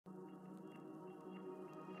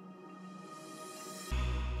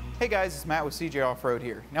Hey guys, it's Matt with CJ Off-Road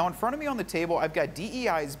here. Now in front of me on the table, I've got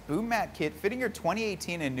DEI's Boom Mat Kit fitting your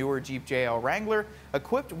 2018 and newer Jeep JL Wrangler,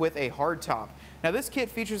 equipped with a hardtop. Now this kit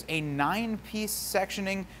features a 9-piece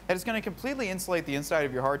sectioning that is going to completely insulate the inside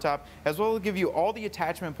of your hardtop, as well as give you all the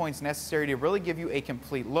attachment points necessary to really give you a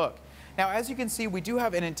complete look. Now, as you can see, we do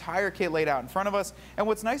have an entire kit laid out in front of us, and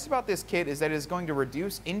what's nice about this kit is that it is going to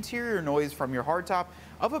reduce interior noise from your hardtop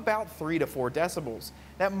of about 3 to 4 decibels.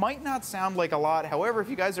 That might not sound like a lot. However, if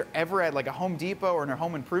you guys are ever at like a Home Depot or in a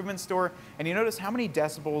home improvement store and you notice how many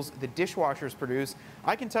decibels the dishwashers produce,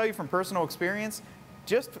 I can tell you from personal experience,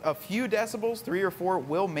 just a few decibels, 3 or 4,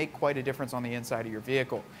 will make quite a difference on the inside of your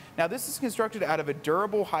vehicle. Now this is constructed out of a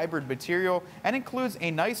durable hybrid material and includes a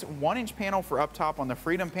nice 1-inch panel for up top on the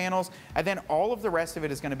Freedom panels, and then all of the rest of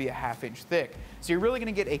it is going to be a 1/2 inch thick. So you're really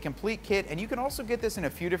going to get a complete kit, and you can also get this in a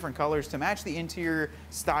few different colors to match the interior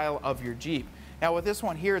style of your Jeep. Now with this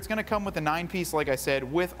one here, it's going to come with a 9-piece, like I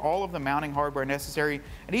said, with all of the mounting hardware necessary,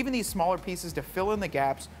 and even these smaller pieces to fill in the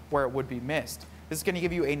gaps where it would be missed. This is going to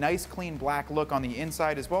give you a nice clean black look on the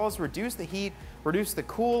inside, as well as reduce the heat, reduce the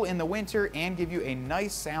cool in the winter, and give you a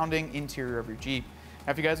nice sounding interior of your Jeep.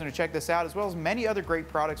 Now if you guys want to check this out, as well as many other great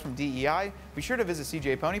products from DEI, be sure to visit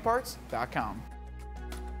cjponyparts.com.